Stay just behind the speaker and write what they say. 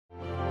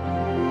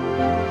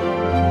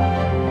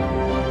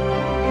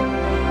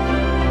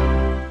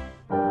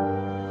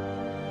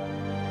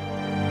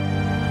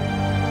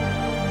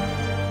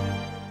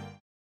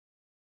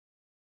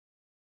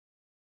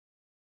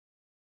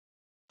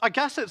I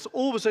guess it's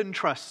always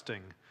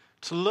interesting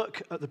to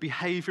look at the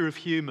behavior of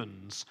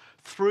humans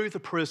through the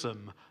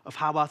prism of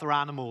how other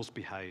animals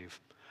behave.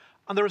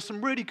 And there are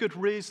some really good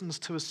reasons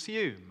to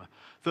assume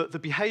that the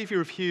behavior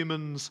of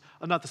humans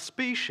and other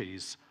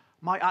species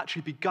might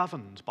actually be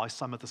governed by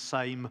some of the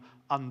same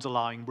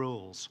underlying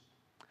rules.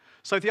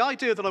 So the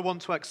idea that I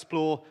want to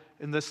explore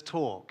in this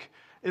talk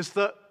is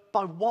that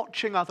by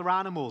watching other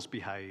animals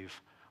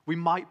behave, we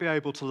might be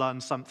able to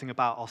learn something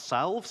about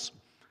ourselves.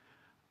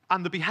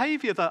 And the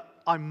behavior that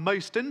I'm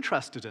most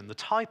interested in, the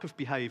type of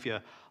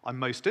behavior I'm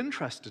most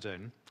interested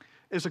in,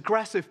 is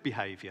aggressive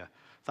behavior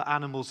that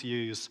animals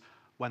use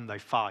when they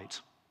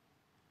fight.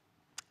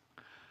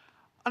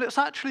 And it's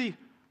actually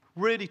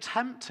really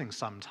tempting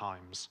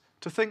sometimes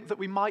to think that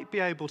we might be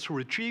able to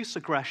reduce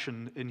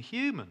aggression in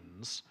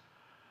humans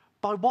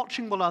by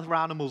watching what other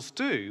animals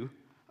do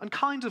and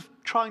kind of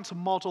trying to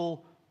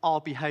model our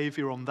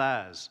behavior on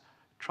theirs,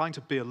 trying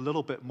to be a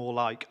little bit more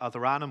like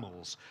other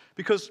animals.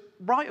 Because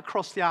right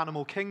across the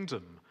animal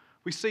kingdom,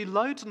 we see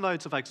loads and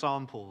loads of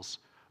examples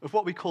of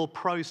what we call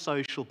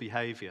pro-social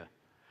behavior.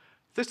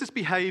 This is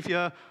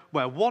behavior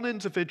where one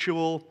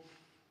individual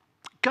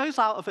goes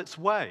out of its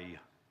way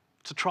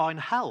to try and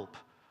help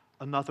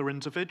another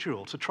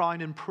individual, to try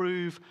and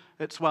improve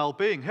its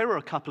well-being. Here are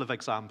a couple of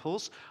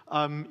examples.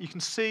 You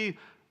can see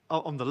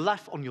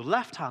on your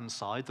left-hand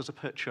side, there's a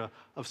picture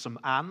of some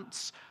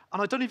ants.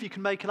 And I don't know if you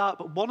can make it out,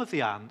 but one of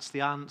the ant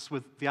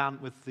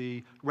with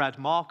the red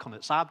mark on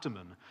its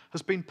abdomen,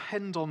 has been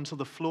pinned onto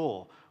the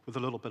floor with a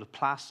little bit of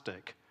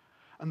plastic.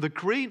 And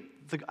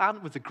the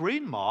ant with the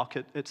green mark,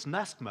 its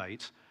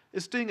nestmate,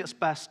 is doing its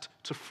best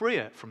to free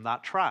it from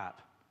that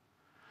trap.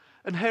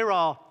 And here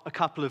are a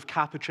couple of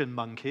capuchin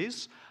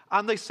monkeys,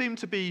 and they seem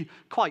to be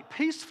quite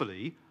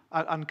peacefully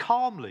and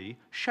calmly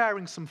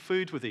sharing some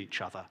food with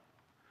each other.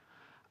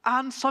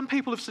 And some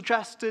people have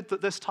suggested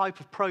that this type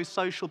of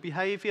pro-social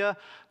behavior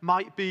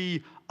might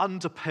be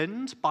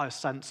underpinned by a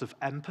sense of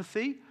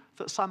empathy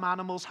that some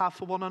animals have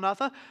for one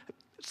another.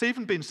 It's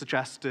even been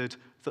suggested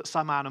that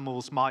some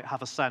animals might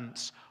have a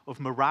sense of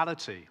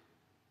morality.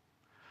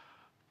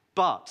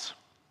 But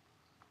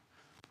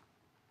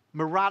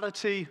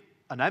morality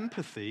and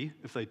empathy,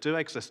 if they do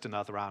exist in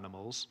other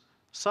animals,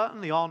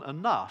 certainly aren't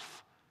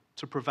enough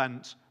to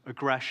prevent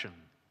aggression.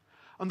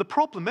 And the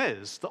problem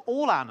is that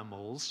all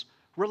animals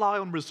rely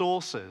on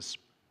resources.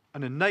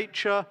 And in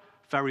nature,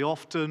 very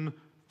often,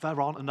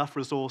 there aren't enough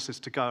resources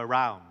to go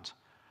around.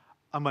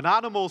 And when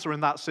animals are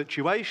in that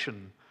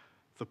situation,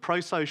 the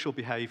pro-social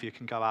behavior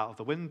can go out of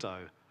the window,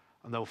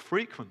 and they'll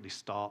frequently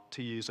start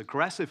to use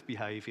aggressive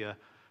behavior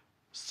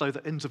so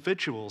that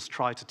individuals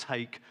try to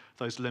take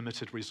those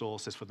limited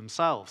resources for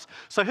themselves.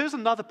 So here's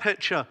another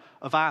picture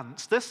of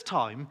ants. This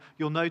time,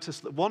 you'll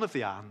notice that one of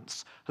the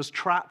ants has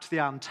trapped the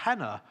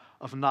antenna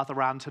of another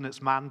ant in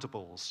its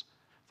mandibles,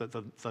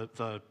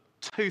 the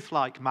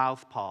tooth-like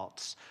mouth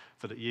parts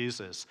that it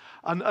uses.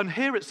 And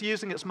here it's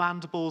using its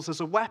mandibles as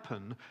a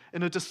weapon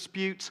in a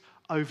dispute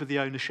over the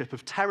ownership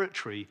of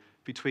territory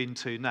between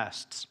two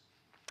nests.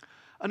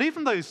 And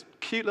even those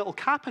cute little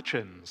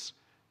capuchins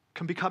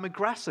can become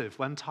aggressive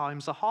when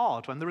times are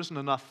hard. When there isn't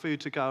enough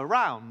food to go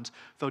around,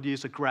 they'll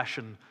use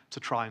aggression to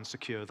try and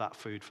secure that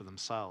food for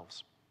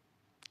themselves.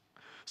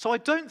 So I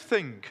don't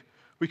think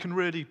we can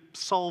really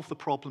solve the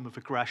problem of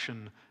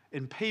aggression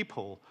in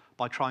people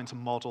by trying to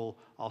model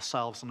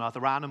ourselves and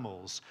other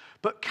animals.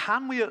 But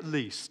can we at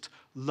least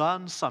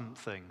learn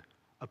something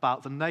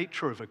about the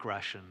nature of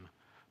aggression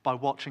by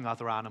watching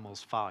other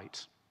animals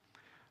fight?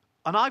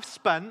 And I've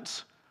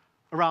spent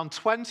around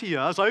 20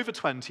 years, over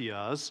 20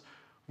 years,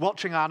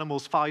 watching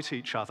animals fight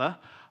each other,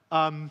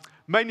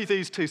 mainly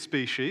these two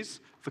species,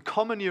 the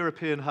common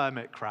European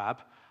hermit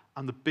crab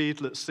and the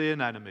beadlet sea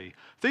anemone.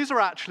 These are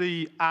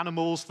actually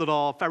animals that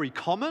are very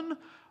common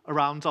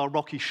around our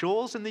rocky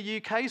shores in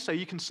the UK, so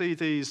you can see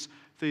these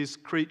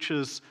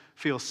creatures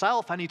for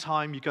yourself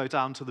anytime you go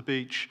down to the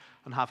beach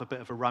and have a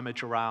bit of a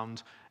rummage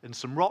around in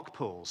some rock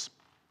pools.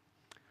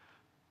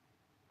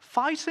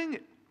 Fighting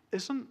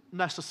isn't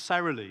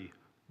necessarily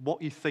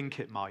what you think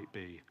it might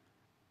be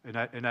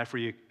in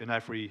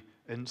every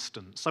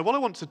instance. So what I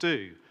want to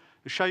do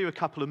is show you a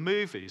couple of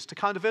movies to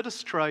kind of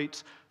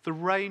illustrate the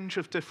range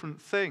of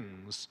different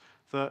things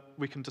that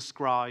we can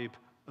describe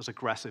as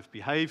aggressive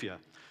behavior.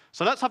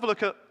 So let's have a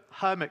look at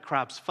hermit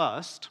crabs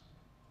first.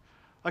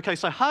 Okay,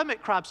 so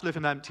hermit crabs live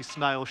in empty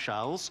snail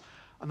shells,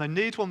 and they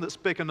need one that's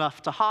big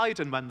enough to hide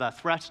in when they're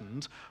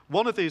threatened.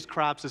 One of these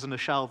crabs is in a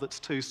shell that's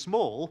too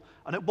small,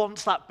 and it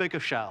wants that bigger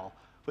shell,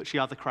 which the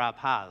other crab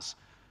has.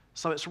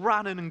 So it's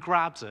ran in and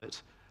grabbed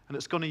it, and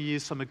it's going to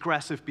use some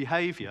aggressive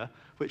behavior,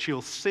 which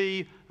you'll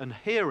see and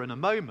hear in a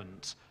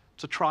moment,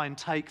 to try and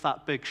take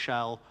that big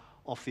shell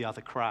off the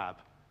other crab.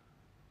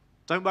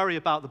 Don't worry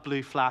about the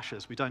blue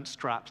flashes. We don't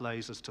strap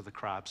lasers to the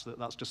crabs.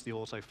 That's just the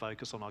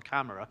autofocus on our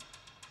camera.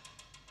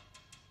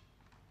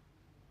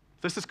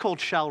 This is called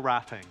shell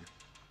wrapping.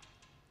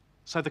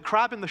 So the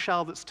crab in the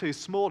shell that's too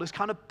small is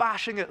kind of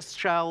bashing its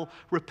shell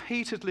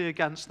repeatedly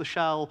against the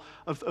shell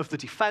of the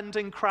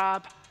defending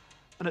crab.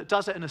 and it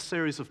does it in a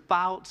series of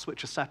bouts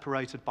which are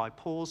separated by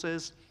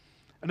pauses.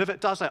 And if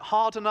it does it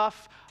hard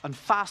enough and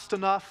fast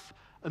enough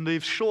and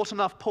leaves short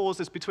enough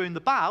pauses between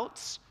the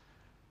bouts,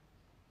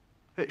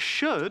 it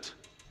should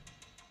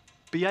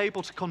be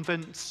able to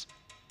convince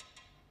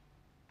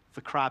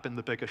the crab in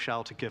the bigger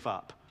shell to give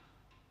up.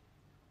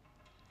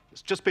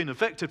 It's just been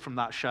evicted from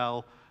that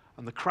shell,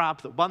 and the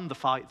crab that won the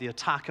fight, the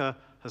attacker,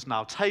 has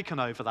now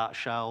taken over that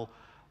shell,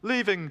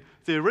 leaving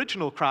the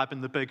original crab in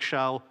the big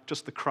shell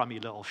just the crummy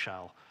little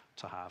shell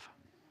to have.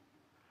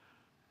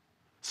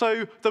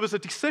 So there was a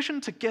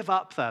decision to give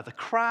up there. The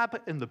crab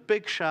in the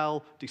big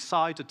shell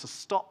decided to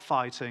stop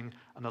fighting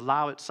and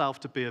allow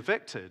itself to be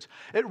evicted.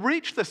 It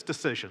reached this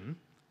decision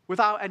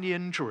without any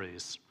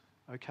injuries,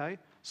 okay?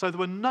 So there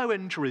were no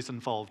injuries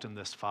involved in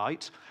this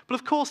fight. But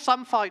of course,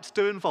 some fights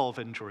do involve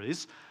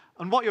injuries.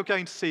 And what you're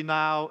going to see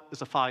now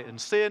is a fight in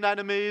sea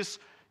anemones.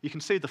 You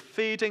can see the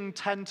feeding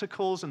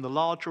tentacles in the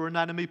larger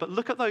anemone, but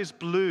look at those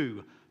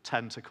blue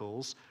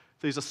tentacles.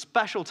 These are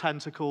special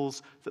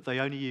tentacles that they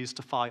only use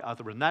to fight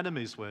other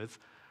anemones with.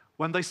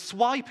 When they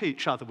swipe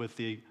each other with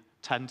the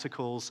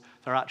tentacles,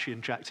 they're actually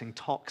injecting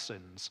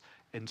toxins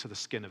into the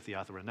skin of the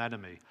other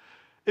anemone.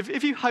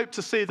 If you hope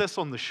to see this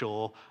on the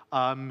shore,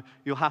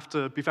 you'll have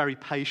to be very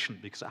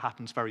patient because it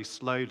happens very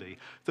slowly.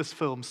 This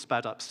film's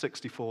sped up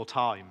 64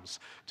 times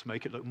to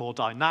make it look more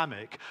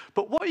dynamic.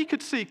 But what you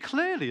could see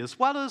clearly, as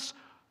well as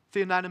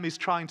the anemones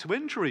trying to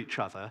injure each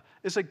other,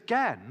 is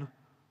again,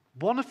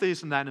 one of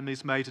these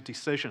anemones made a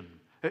decision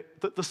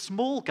that the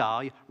small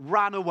guy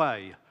ran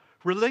away,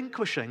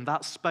 relinquishing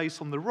that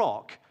space on the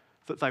rock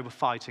that they were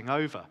fighting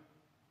over.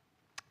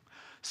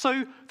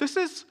 So this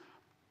is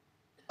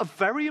a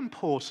very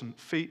important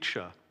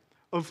feature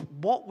of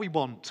what we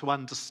want to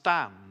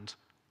understand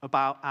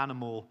about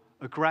animal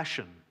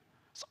aggression.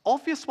 It's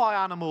obvious why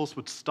animals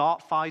would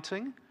start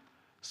fighting,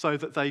 so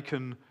that they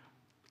can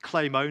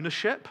claim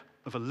ownership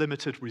of a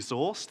limited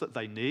resource that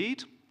they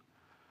need.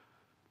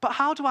 But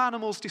how do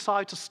animals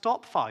decide to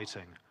stop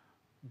fighting?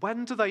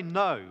 When do they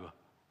know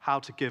how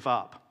to give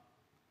up?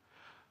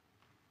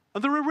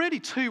 And there are really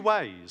two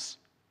ways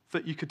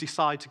that you could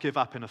decide to give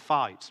up in a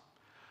fight.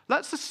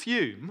 Let's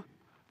assume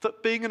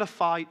that being in a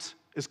fight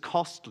is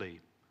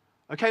costly.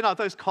 Okay, now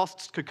those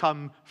costs could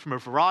come from a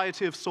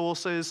variety of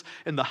sources.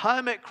 In the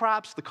hermit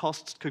crabs, the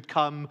costs could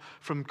come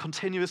from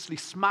continuously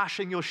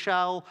smashing your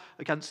shell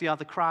against the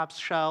other crab's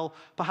shell.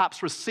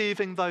 Perhaps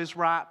receiving those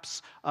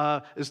wraps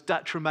is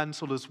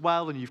detrimental as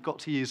well, and you've got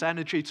to use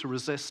energy to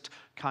resist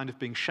kind of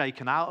being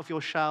shaken out of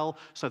your shell.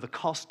 So the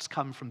costs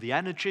come from the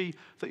energy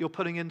that you're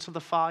putting into the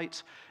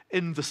fight.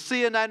 In the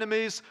sea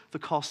anemones, the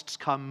costs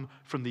come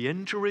from the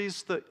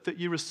injuries that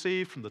you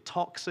receive, from the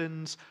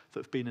toxins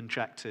that have been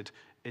injected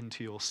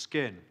into your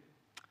skin.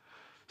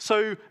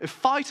 So if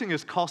fighting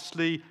is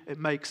costly, it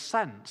makes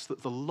sense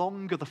that the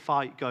longer the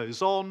fight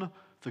goes on,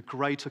 the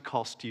greater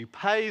cost you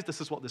pay. This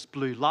is what this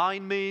blue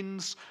line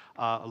means.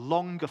 A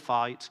longer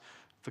fight,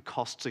 the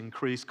costs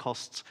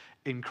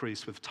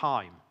increase with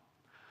time.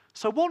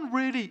 So one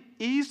really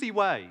easy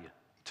way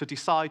to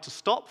decide to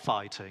stop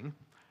fighting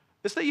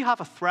is that you have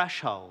a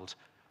threshold,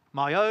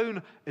 my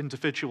own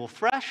individual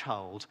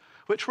threshold,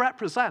 which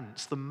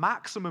represents the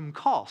maximum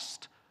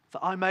cost that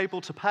I'm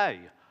able to pay.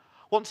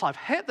 Once I've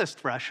hit this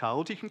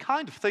threshold, you can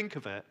kind of think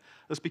of it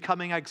as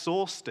becoming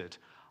exhausted.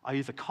 I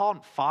either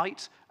can't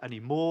fight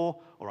anymore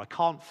or I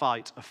can't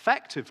fight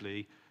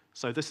effectively,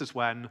 so this is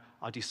when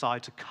I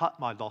decide to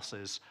cut my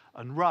losses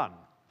and run.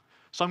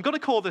 So I'm going to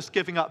call this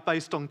giving up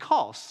based on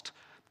cost.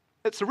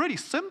 It's a really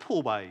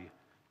simple way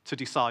to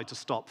decide to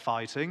stop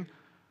fighting,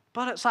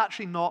 but it's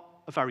actually not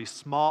a very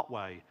smart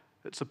way.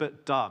 It's a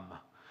bit dumb.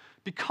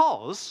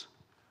 Because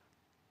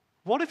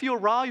what if your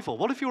rival,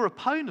 what if your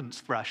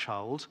opponent's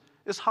threshold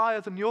is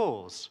higher than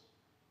yours?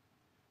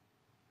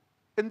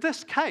 In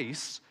this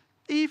case,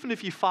 even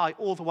if you fight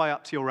all the way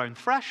up to your own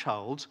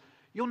threshold,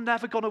 you're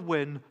never going to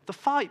win the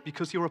fight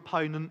because your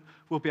opponent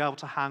will be able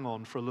to hang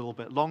on for a little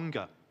bit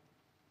longer.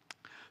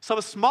 So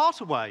a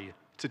smarter way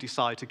to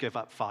decide to give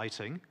up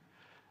fighting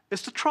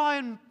is to try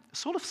and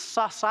sort of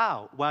suss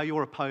out where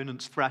your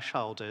opponent's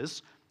threshold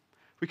is.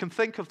 We can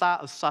think of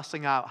that as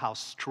sussing out how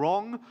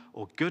strong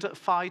or good at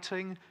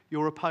fighting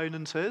your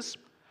opponent is.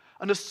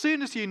 And as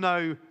soon as you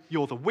know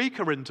you're the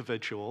weaker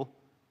individual,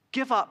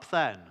 give up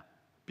then,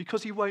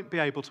 because you won't be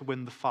able to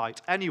win the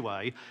fight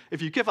anyway.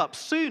 If you give up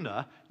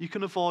sooner, you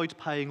can avoid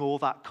paying all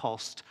that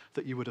cost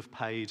that you would have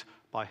paid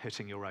by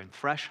hitting your own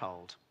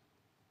threshold.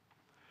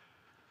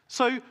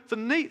 So the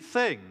neat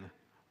thing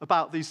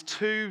about these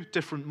two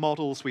different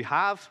models we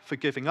have for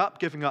giving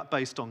up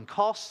based on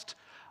cost,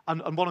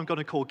 and what I'm going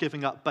to call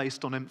giving up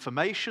based on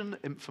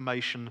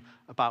information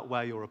about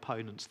where your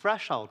opponent's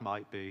threshold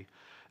might be,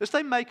 is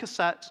they make a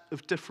set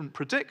of different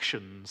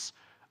predictions,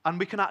 and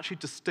we can actually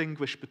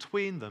distinguish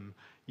between them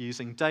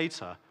using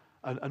data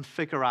and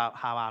figure out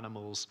how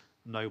animals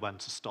know when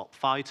to stop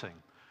fighting.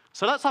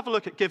 So let's have a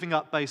look at giving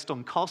up based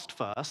on cost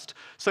first.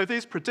 So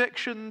these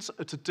predictions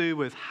are to do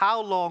with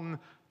how long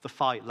the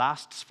fight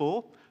lasts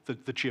for,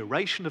 the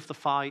duration of the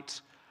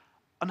fight,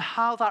 and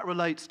how that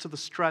relates to the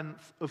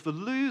strength of the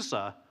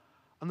loser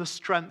and the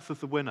strength of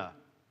the winner.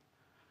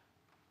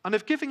 And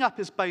if giving up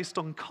is based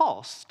on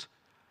cost,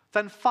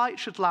 then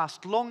fights should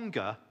last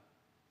longer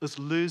as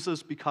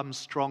losers become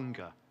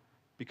stronger,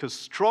 because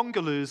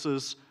stronger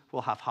losers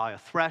will have higher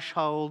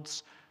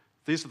thresholds.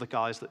 These are the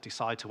guys that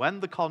decide to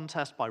end the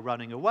contest by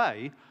running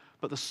away,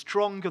 but the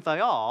stronger they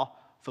are,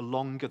 the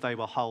longer they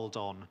will hold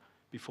on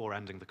before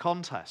ending the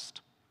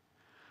contest.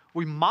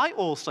 We might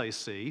also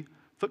see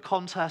that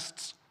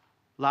contests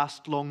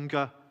last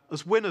longer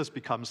as winners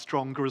become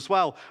stronger as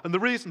well. And the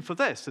reason for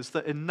this is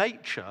that in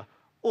nature,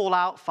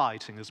 all-out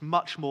fighting is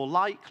much more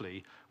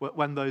likely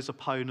when those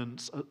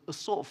opponents are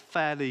sort of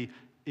fairly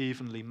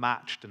evenly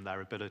matched in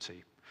their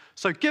ability.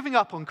 So giving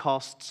up on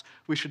costs,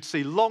 we should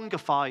see longer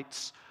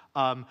fights,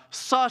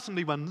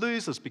 certainly when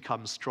losers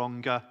become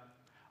stronger,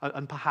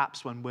 and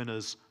perhaps when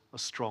winners are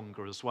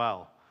stronger as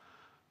well.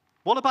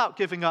 What about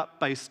giving up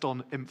based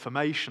on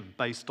information,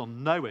 based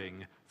on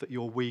knowing that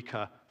you're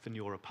weaker than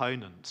your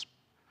opponent?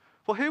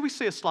 Well, here we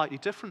see a slightly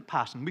different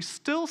pattern. We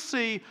still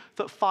see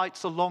that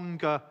fights are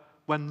longer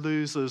when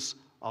losers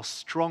are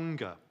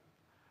stronger.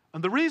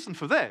 And the reason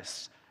for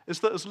this is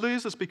that as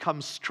losers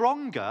become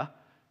stronger,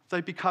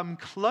 they become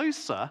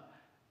closer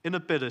in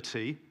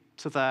ability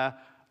to their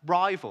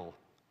rival.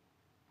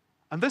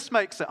 And this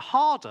makes it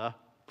harder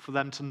for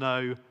them to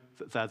know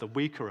that they're the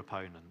weaker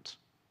opponent.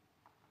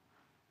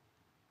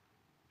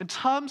 In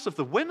terms of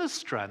the winner's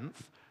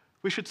strength,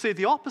 we should see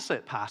the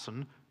opposite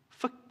pattern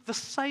for the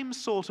same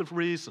sort of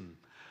reason.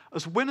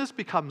 As winners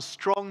become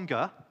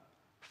stronger,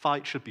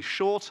 fights should be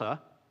shorter,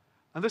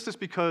 and this is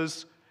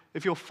because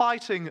if you're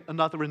fighting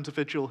another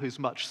individual who's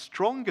much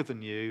stronger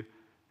than you,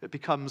 it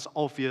becomes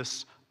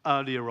obvious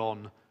earlier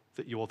on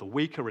that you're the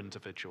weaker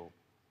individual.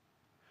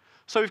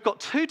 So we've got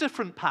two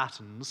different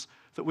patterns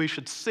that we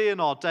should see in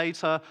our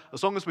data.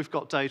 As long as we've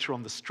got data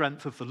on the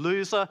strength of the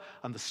loser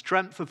and the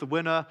strength of the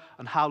winner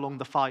and how long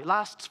the fight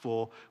lasts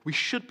for, we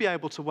should be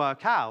able to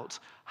work out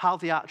how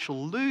the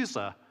actual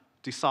loser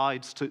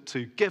decides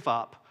to give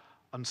up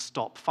and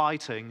stop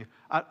fighting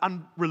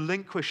and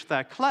relinquish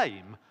their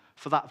claim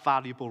for that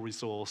valuable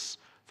resource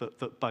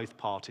that both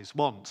parties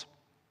want.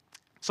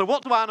 So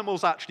what do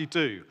animals actually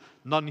do,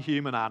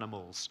 non-human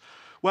animals?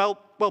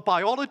 Well,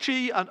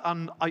 biology,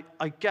 and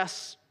I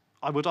guess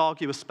I would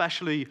argue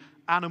especially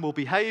animal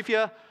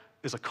behavior,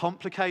 is a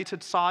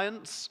complicated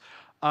science.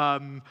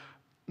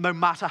 No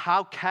matter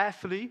how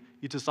carefully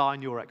you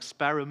design your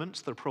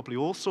experiments, there are probably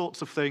all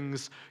sorts of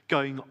things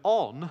going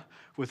on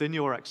within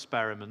your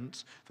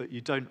experiment that you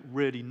don't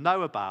really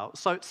know about.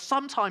 So it's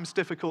sometimes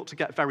difficult to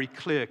get very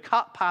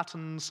clear-cut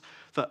patterns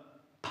that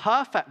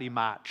perfectly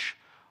match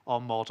our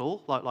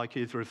model, like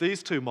either of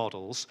these two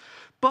models.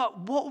 But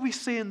what we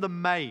see in the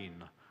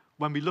main,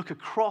 when we look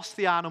across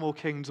the animal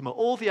kingdom at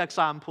all the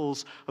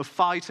examples of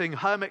fighting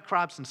hermit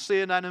crabs and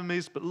sea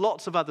anemones, but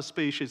lots of other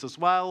species as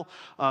well,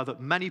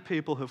 that many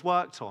people have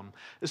worked on,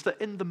 is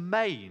that in the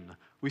main,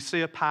 we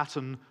see a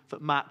pattern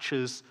that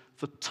matches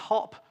the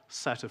top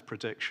set of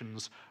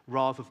predictions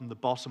rather than the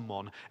bottom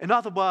one. In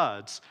other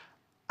words,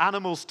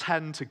 animals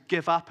tend to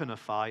give up in a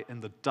fight in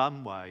the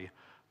dumb way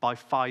by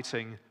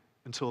fighting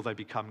until they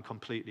become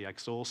completely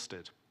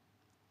exhausted.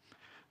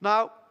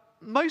 Now,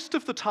 most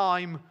of the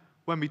time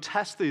when we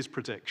test these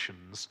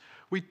predictions,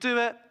 we do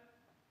it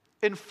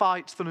in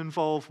fights that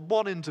involve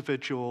one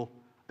individual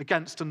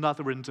against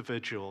another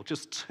individual,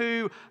 just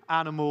two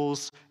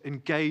animals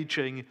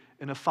engaging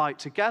in a fight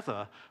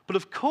together. But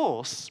of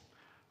course,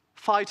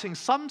 fighting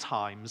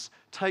sometimes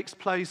takes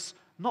place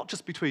not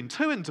just between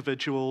two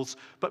individuals,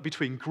 but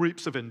between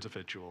groups of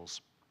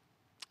individuals.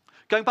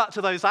 Going back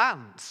to those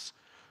ants,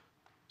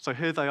 so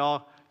here they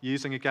are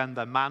using, again,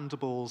 their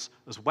mandibles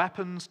as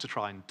weapons to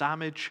try and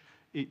damage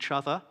each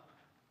other.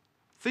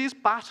 These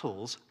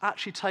battles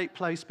actually take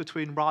place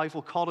between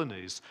rival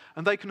colonies,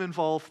 and they can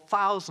involve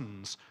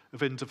thousands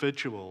of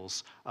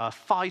individuals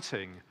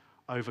fighting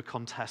over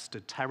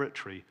contested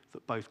territory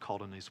that both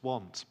colonies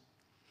want.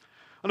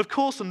 And of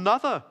course,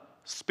 another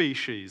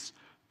species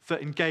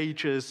that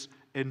engages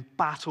in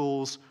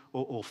battles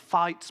or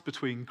fights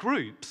between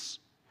groups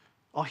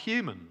are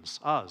humans,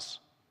 us.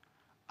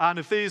 And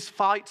if these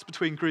fights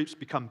between groups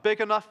become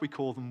big enough, we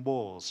call them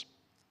wars.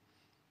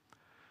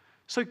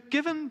 So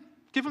given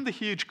the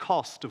huge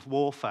cost of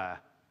warfare,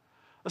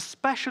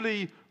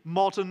 especially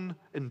modern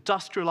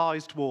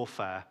industrialized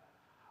warfare,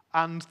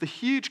 and the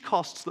huge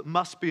costs that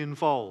must be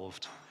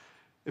involved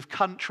if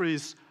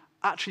countries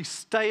actually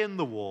stay in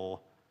the war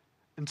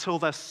until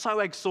they're so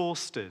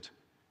exhausted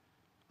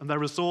and their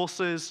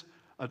resources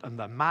and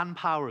their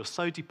manpower are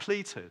so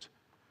depleted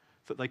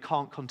that they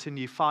can't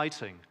continue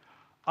fighting,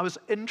 I was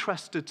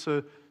interested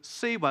to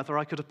see whether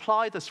I could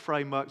apply this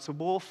framework to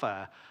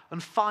warfare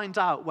and find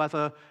out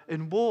whether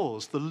in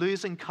wars the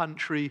losing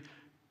country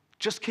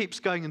just keeps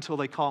going until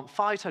they can't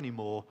fight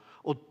anymore,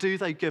 or do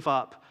they give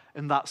up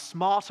in that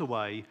smarter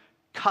way,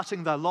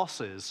 cutting their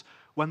losses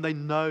when they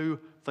know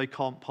they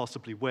can't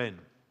possibly win.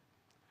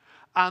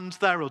 And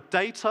there are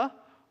data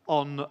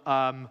on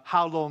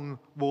how long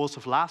wars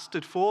have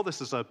lasted for.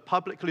 This is a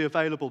publicly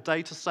available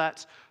data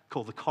set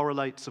called the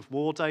Correlates of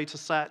War data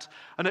set,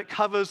 and it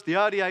covers the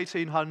early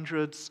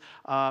 1800s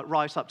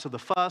right up to the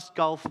First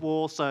Gulf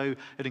War, so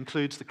it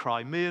includes the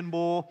Crimean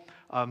War,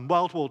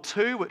 World War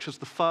II, which was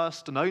the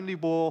first and only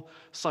war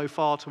so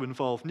far to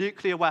involve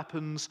nuclear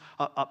weapons,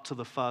 up to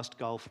the First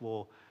Gulf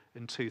War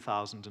in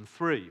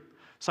 2003.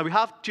 So we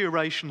have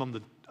duration on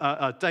the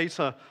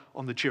data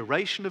on the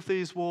duration of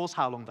these wars,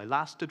 how long they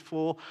lasted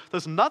for.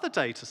 There's another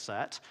data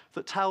set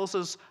that tells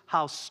us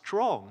how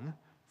strong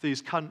these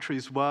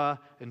countries were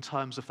in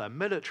terms of their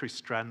military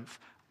strength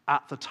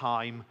at the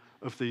time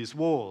of these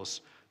wars.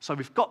 So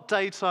we've got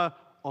data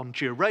on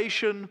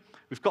duration,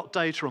 we've got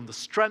data on the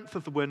strength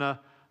of the winner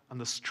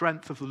and the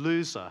strength of the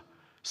loser.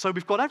 So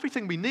we've got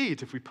everything we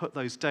need if we put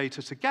those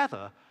data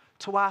together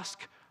to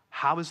ask,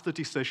 how is the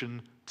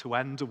decision to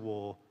end a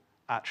war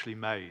actually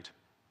made?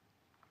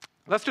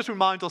 Let's just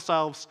remind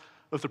ourselves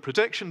of the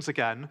predictions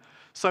again.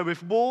 So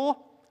if war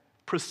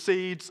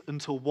proceeds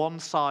until one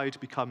side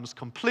becomes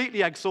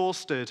completely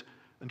exhausted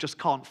and just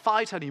can't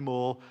fight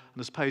anymore and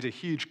has paid a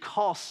huge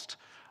cost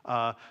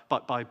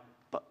by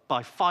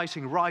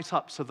fighting right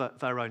up to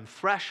their own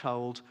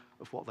threshold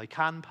of what they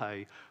can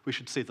pay, we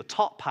should see the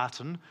top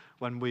pattern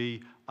when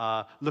we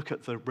look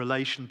at the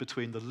relation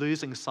between the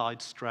losing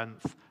side's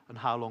strength and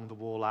how long the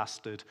war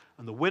lasted,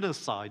 and the winner's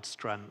side's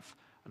strength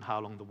and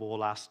how long the war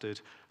lasted,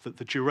 that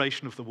the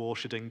duration of the war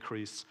should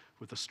increase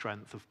with the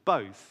strength of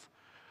both.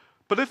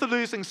 But if the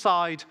losing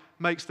side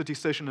makes the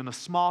decision in a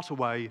smarter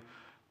way,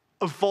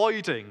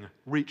 avoiding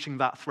reaching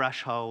that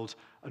threshold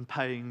and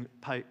paying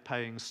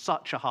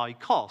such a high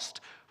cost,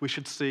 we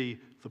should see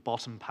the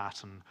bottom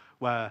pattern,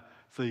 where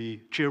the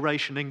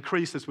duration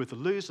increases with the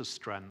loser's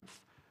strength,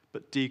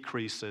 but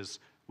decreases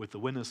with the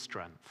winner's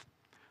strength.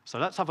 So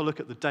let's have a look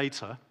at the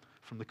data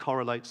from the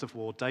Correlates of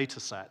War data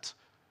set.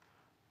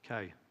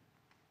 Okay.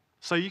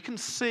 So you can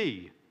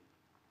see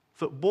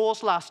that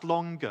wars last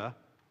longer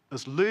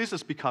as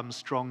losers become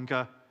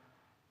stronger,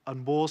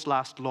 and wars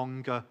last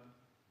longer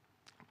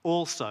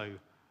also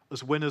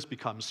as winners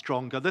become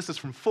stronger. This is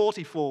from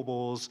 44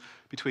 wars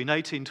between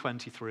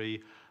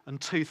 1823 and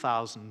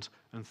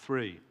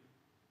 2003.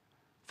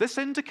 This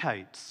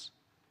indicates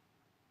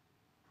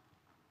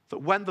that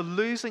when the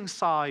losing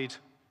side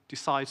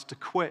decides to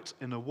quit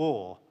in a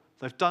war,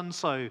 they've done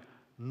so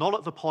not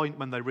at the point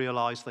when they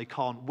realize they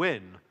can't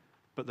win,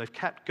 but they've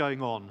kept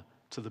going on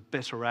to the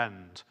bitter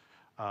end,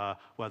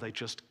 where they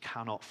just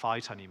cannot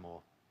fight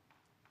anymore.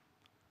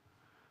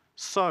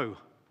 So,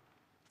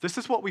 this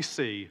is what we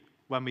see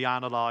when we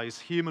analyze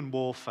human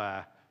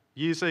warfare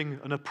using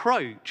an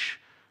approach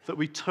that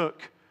we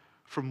took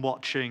from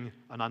watching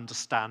and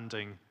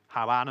understanding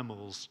how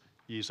animals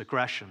use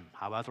aggression,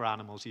 how other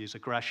animals use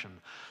aggression.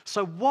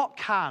 So what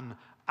can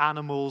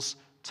animals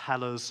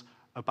tell us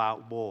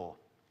about war?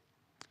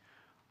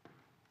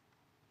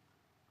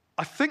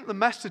 I think the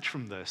message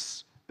from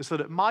this is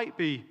that it might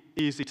be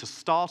easy to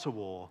start a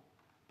war,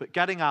 but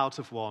getting out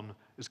of one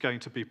is going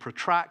to be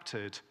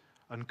protracted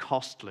and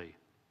costly.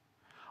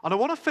 And I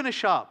want to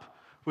finish up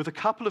with a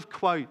couple of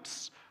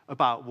quotes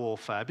about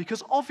warfare,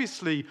 because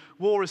obviously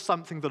war is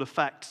something that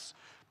affects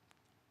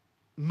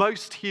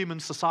most human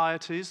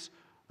societies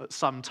at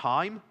some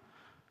time,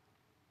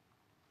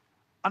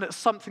 and it's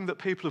something that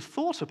people have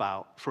thought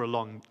about for a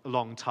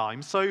long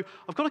time. So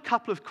I've got a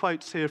couple of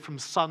quotes here from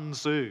Sun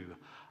Tzu,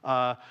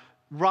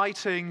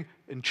 writing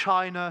in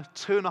China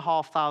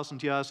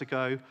 2,500 years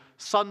ago.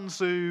 Sun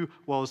Tzu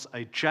was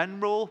a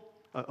general,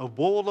 a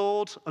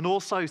warlord, and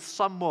also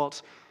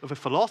somewhat of a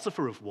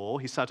philosopher of war.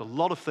 He said a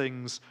lot of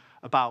things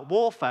about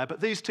warfare, but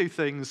these two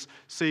things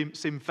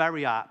seem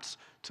very apt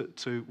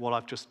to what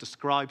I've just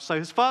described. So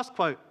his first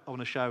quote I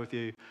want to share with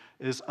you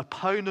is,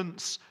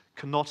 "Opponents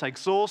cannot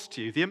exhaust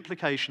you." The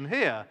implication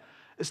here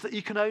is that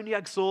you can only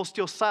exhaust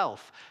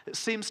yourself. It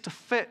seems to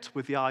fit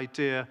with the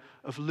idea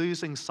of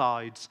losing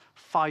sides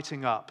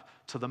fighting up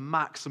to the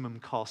maximum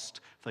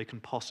cost they can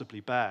possibly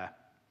bear.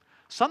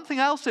 Something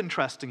else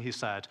interesting, he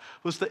said,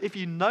 was that if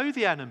you know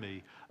the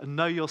enemy and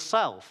know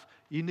yourself,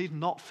 you need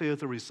not fear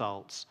the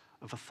results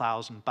of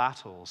 1,000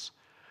 battles.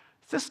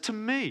 This, to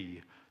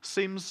me,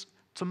 seems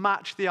to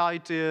match the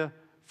idea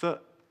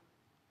that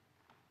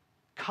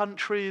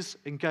countries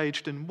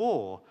engaged in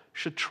war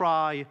should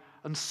try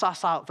and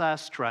suss out their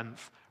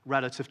strength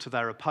relative to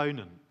their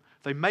opponent.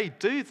 They may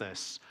do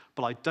this,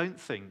 but I don't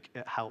think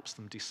it helps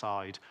them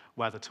decide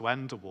whether to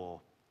end a war.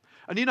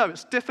 And you know,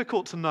 it's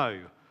difficult to know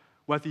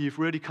whether you've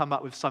really come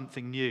up with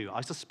something new.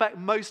 I suspect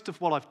most of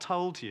what I've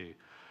told you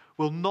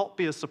will not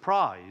be a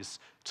surprise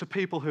to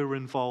people who are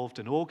involved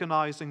in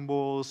organizing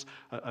wars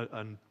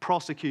and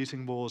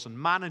prosecuting wars and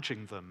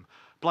managing them.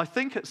 But I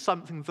think it's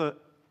something that,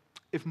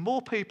 if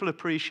more people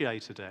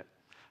appreciated it,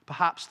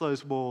 perhaps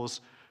those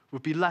wars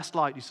would be less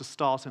likely to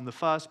start in the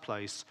first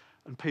place,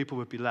 and people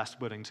would be less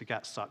willing to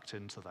get sucked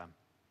into them.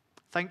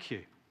 Thank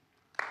you.